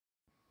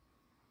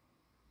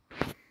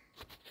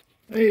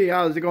Hey,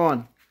 how's it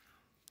going?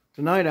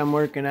 Tonight I'm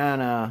working on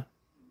a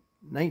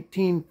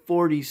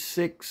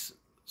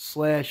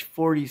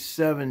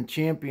 1946/47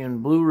 Champion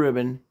Blue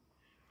Ribbon.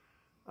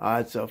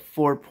 It's a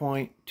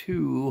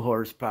 4.2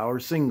 horsepower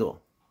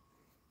single.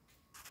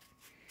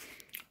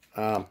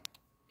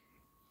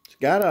 It's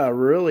got a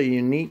really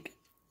unique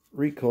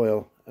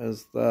recoil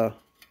as the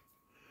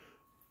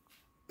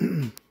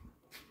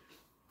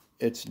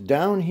it's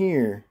down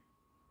here.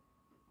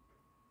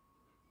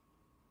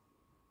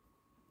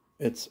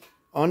 It's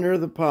under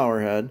the power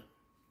head,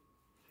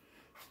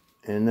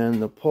 and then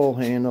the pull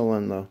handle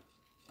and the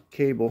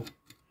cable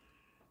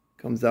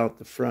comes out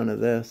the front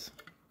of this.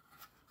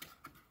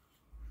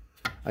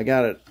 I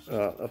got it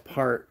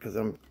apart because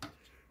I'm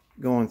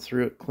going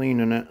through it,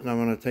 cleaning it, and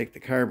I'm going to take the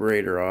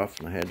carburetor off,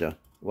 and I had to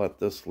let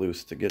this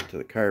loose to get to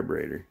the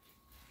carburetor.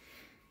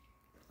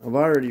 I've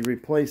already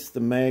replaced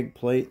the mag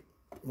plate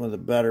with a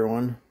better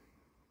one.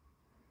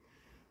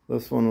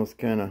 This one was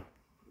kind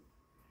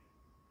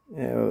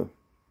of,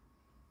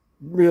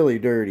 really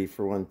dirty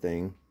for one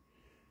thing.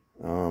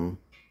 And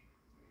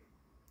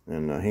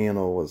the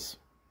handle was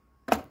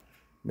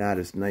not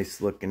as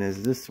nice looking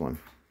as this one.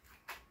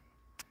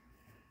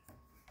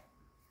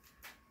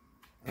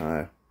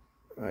 I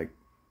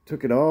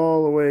took it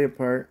all the way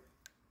apart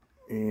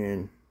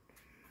and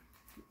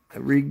I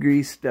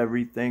re-greased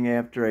everything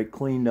after I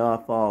cleaned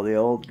off all the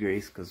old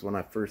grease, because when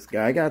I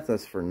got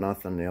this for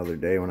nothing the other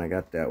day when I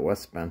got that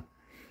West Bend.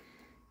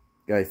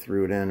 Guy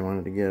threw it in and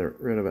wanted to get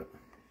rid of it.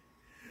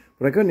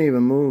 But I couldn't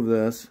even move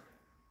this.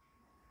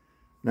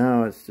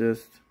 Now it's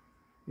just,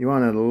 you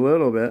want it a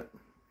little bit,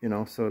 you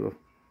know, so it'll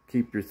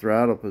keep your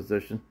throttle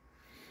position.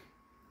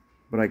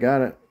 But I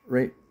got it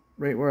right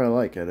where I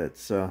like it.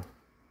 It's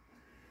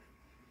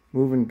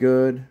moving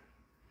good.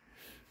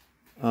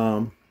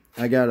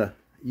 I got a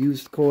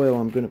used coil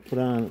I'm going to put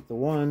on it. The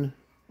one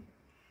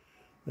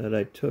that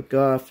I took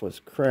off was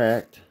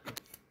cracked.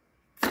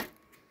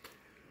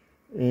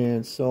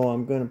 And so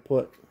I'm going to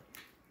put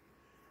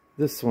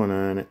this one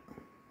on it.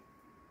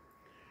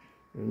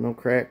 There's no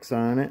cracks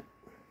on it.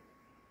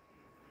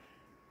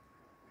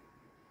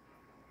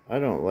 I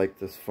don't like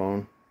this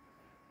phone.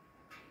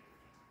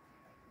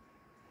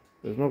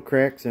 There's no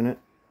cracks in it.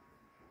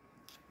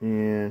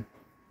 And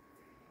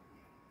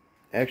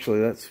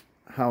actually that's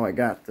how I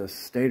got this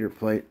stator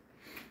plate.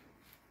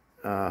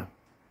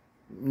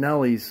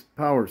 Nelly's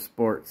Power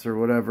Sports or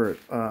whatever,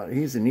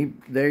 he's an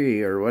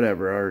eBay or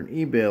whatever, or an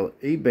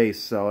eBay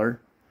seller,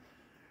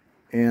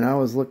 and I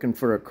was looking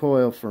for a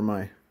coil for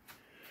my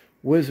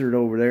Wizard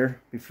over there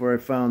before I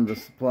found the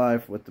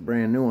supply with the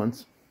brand new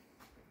ones.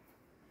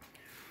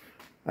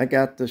 I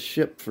got this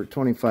shipped for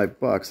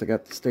 25 bucks. I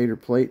got the stator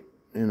plate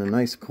and a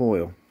nice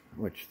coil,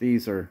 which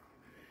these are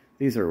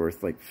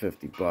worth like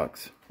 50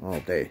 bucks all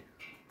day.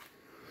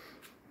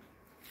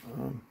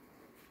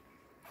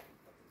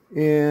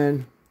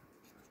 And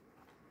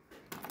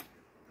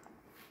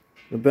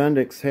the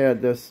Bendix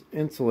had this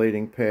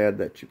insulating pad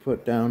that you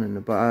put down in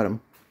the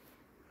bottom.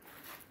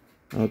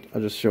 I'll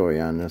just show you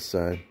on this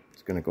side.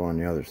 It's going to go on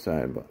the other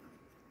side, but.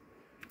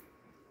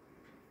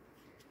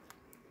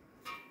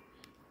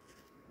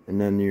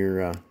 And then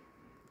your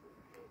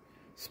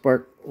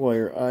spark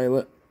wire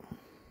eyelet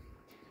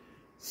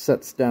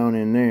sets down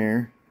in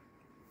there,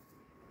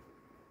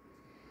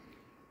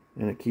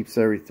 and it keeps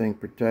everything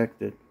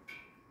protected.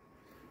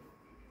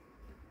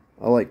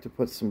 I like to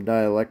put some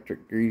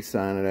dielectric grease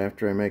on it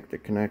after I make the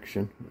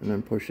connection, and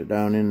then push it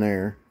down in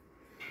there.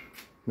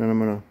 Then I'm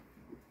going to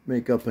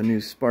make up a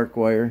new spark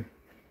wire.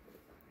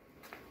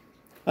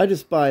 I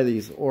just buy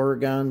these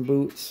Oregon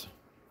boots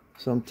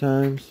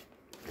sometimes.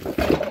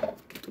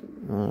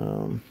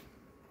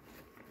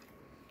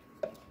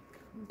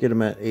 Get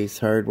them at Ace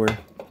Hardware.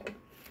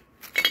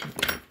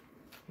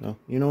 Well,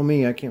 you know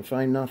me, I can't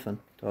find nothing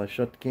until I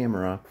shut the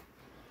camera off.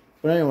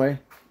 But anyway,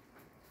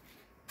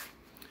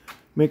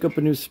 make up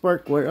a new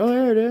spark wire. Oh,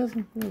 there it is.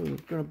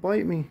 It's gonna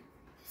bite me.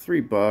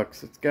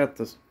 $3. It's got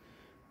this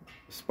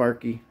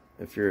Sparky.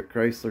 If you're a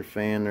Chrysler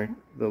fan,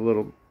 the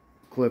little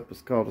clip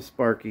is called a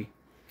Sparky.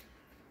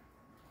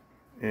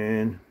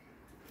 And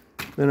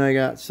then I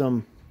got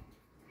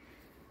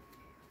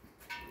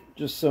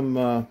just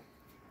some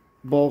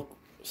bulk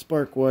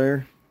spark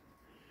wire.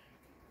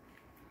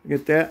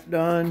 Get that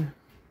done.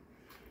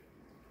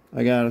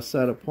 I got a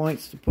set of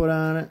points to put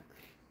on it.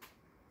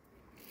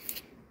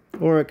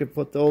 Or I could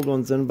put the old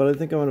ones in, but I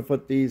think I'm going to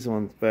put these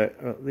ones back,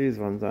 these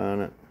ones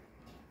on it.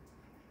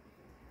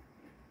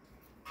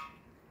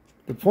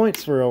 The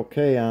points were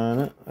okay on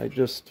it. I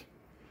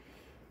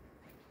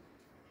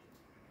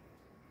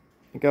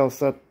think I'll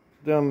set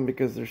them,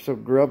 because they're so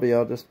grubby,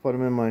 I'll just put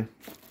them in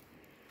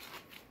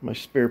my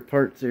spare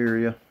parts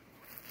area.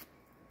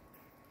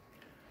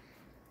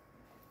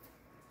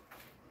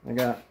 I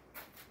got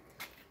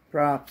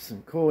props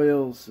and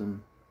coils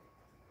and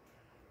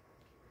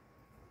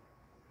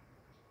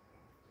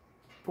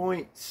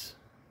points.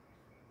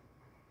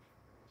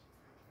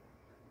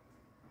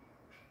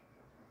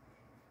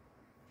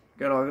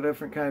 Got all the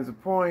different kinds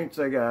of points.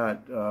 I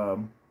got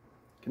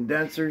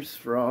condensers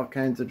for all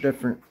kinds of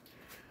different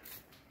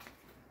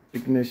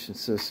ignition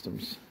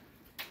systems.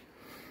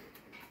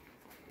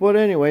 But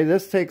anyway,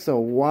 this takes a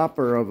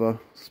whopper of a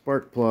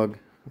spark plug.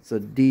 It's a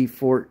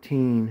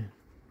D14.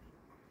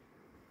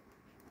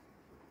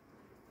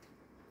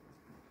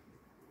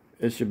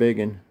 It's your big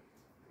one.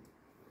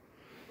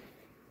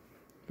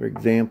 For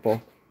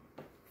example,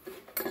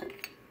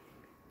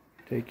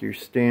 take your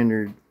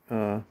standard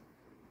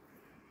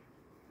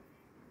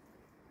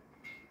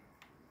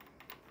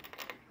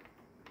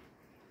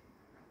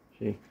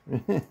see.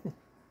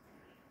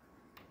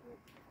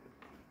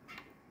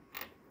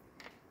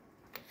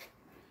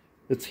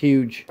 It's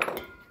huge.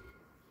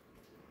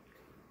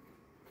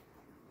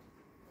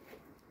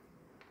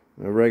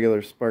 A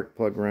regular spark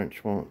plug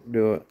wrench won't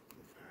do it.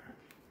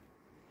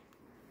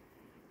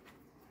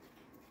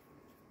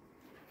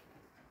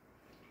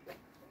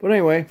 But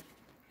anyway,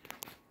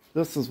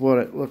 this is what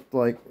it looked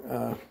like.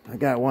 I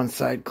got one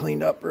side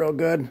cleaned up real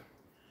good.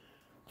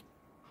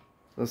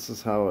 This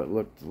is how it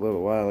looked a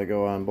little while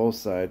ago on both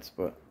sides,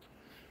 but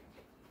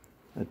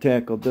I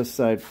tackled this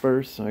side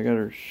first, so I got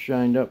her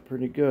shined up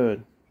pretty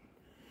good.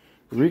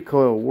 The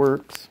recoil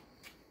works.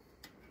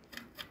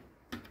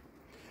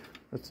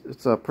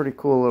 It's a pretty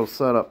cool little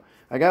setup.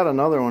 I got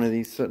another one of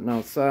these sitting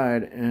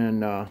outside,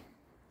 and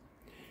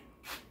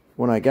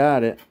when I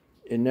got it,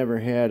 it never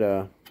had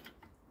a...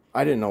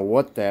 I didn't know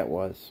what that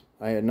was.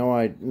 I had no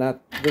idea. Not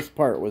this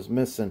part was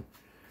missing.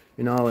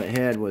 And all it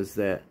had was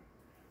that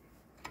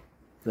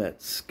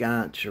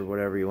sconce or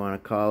whatever you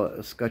want to call it,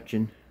 a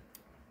scutcheon.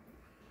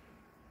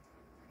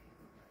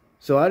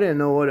 So I didn't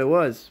know what it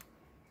was.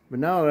 But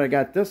now that I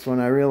got this one,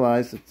 I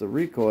realize it's a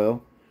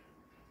recoil.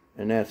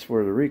 And that's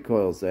where the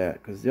recoil's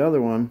at. Because the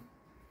other one,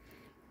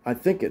 I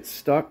think it's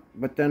stuck.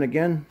 But then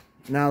again,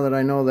 now that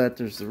I know that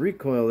there's the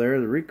recoil there,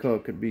 the recoil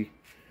could be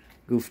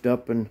goofed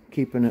up and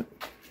keeping it,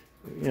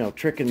 you know,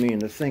 tricking me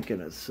into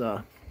thinking it's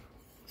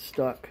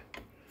stuck.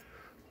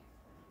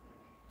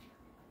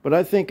 But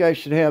I think I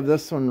should have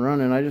this one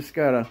running. I just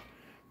gotta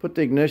put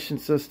the ignition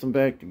system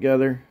back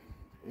together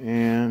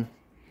and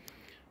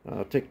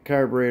take the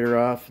carburetor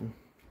off and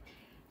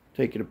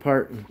take it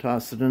apart and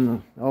toss it in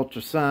the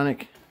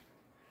ultrasonic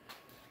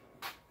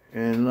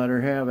and let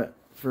her have it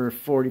for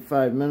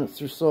 45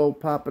 minutes or so.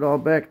 Pop it all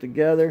back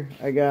together.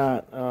 I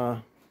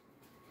got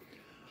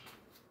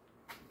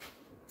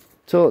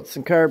tillets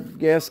and carb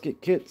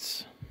gasket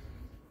kits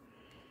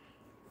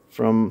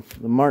from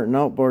the Martin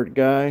Outboard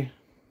guy,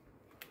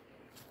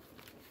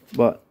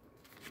 but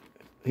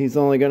he's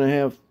only going to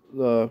have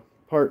the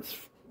parts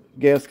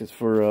gaskets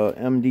for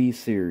MD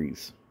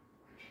series,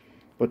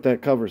 but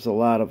that covers a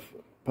lot of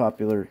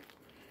popular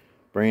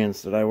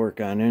brands that I work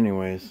on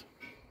anyways.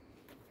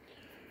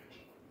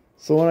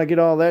 So when I get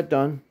all that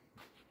done,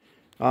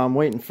 I'm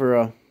waiting for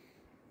I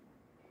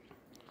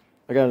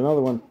got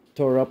another one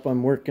tore up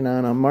I'm working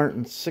on a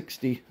Martin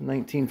 60,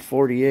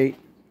 1948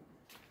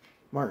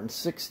 Martin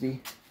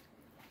 60,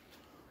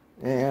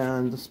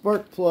 and the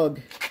spark plug,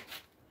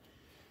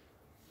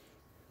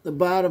 the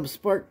bottom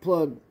spark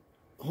plug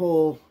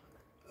hole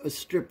is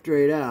stripped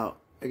right out.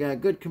 I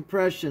got good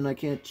compression. I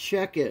can't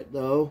check it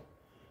though,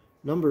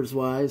 numbers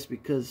wise,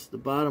 because the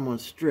bottom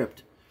one's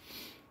stripped.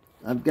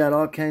 I've got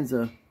all kinds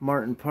of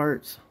Martin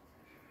parts,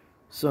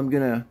 so I'm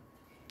gonna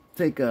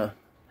take a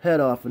head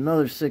off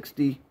another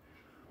 60.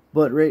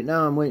 But right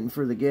now I'm waiting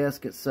for the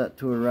gasket set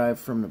to arrive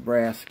from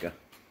Nebraska.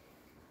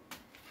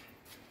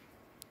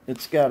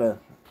 It's got a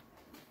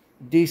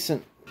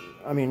decent,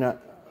 I mean,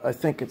 I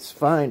think it's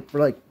fine for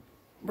like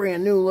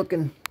brand new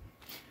looking.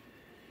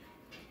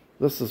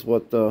 This is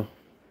what the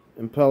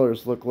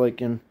impellers look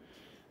like in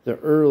the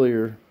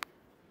earlier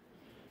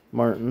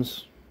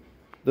Martins.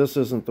 This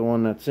isn't the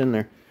one that's in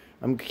there.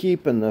 I'm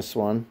keeping this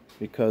one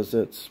because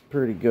it's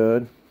pretty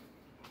good.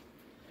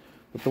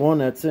 But the one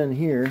that's in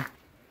here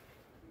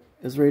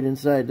is right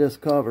inside this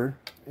cover,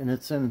 and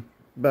it's in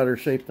better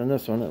shape than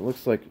this one. It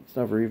looks like it's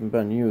never even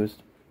been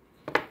used.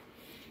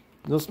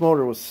 This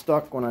motor was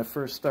stuck when I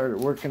first started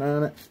working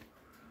on it.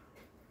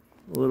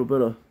 A little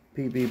bit of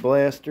PB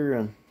blaster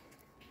and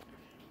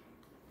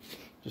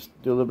just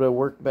do a little bit of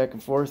work back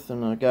and forth,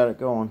 and I got it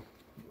going,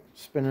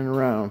 spinning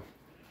around.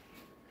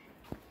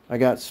 I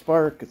got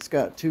spark. It's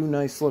got two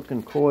nice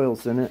looking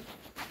coils in it.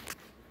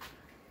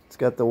 It's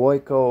got the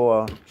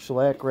Wyco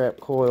shellac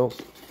wrap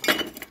coils.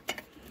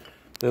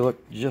 They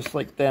look just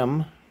like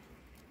them.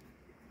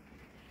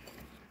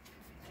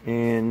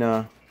 And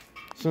as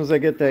soon as I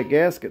get that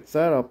gasket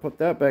set, I'll put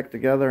that back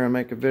together and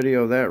make a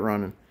video of that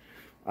running.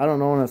 I don't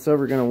know when it's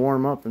ever going to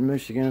warm up in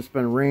Michigan. It's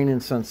been raining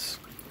since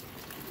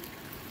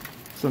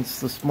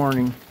this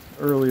morning,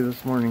 early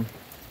this morning.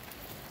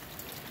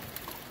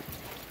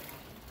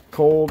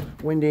 Cold,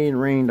 windy, and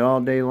rained all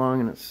day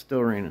long, and it's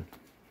still raining.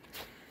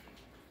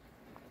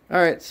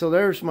 Alright, so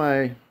there's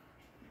my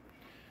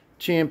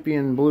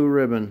Champion Blue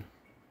Ribbon.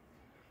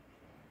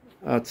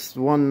 It's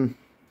one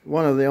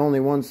of the only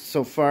ones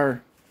so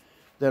far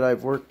that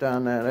I've worked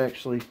on that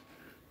actually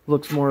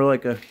looks more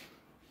like a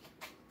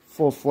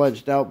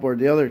full-fledged outboard.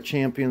 The other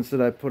Champions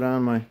that I put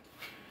on my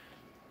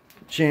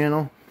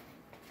channel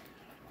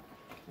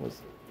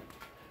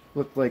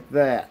looked like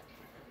that.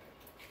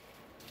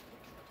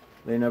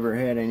 They never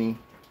had any,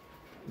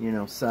 you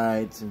know,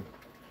 sides and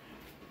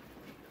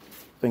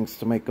things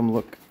to make them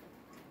look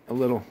a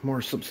little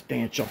more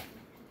substantial.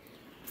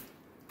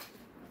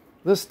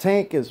 This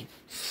tank is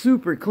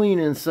super clean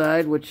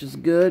inside, which is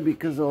good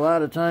because a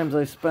lot of times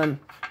I spend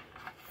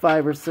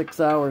 5 or 6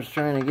 hours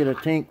trying to get a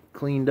tank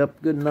cleaned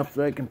up good enough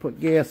that I can put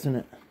gas in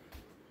it.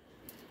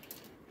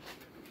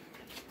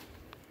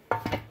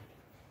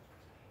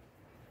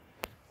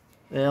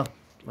 Yeah,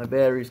 my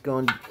battery's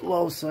going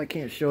low, so I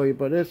can't show you,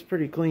 but it's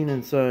pretty clean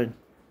inside.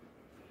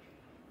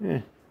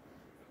 Yeah.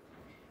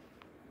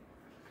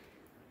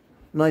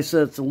 Nice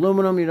that it's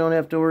aluminum. You don't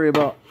have to worry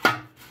about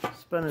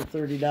spending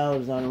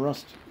 $30 on a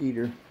rust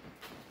eater.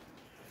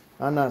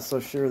 I'm not so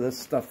sure this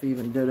stuff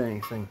even did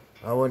anything.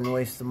 I wouldn't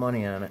waste the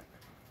money on it.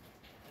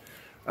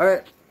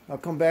 Alright, I'll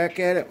come back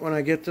at it when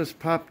I get this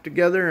popped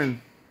together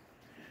and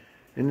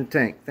in the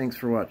tank. Thanks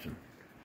for watching.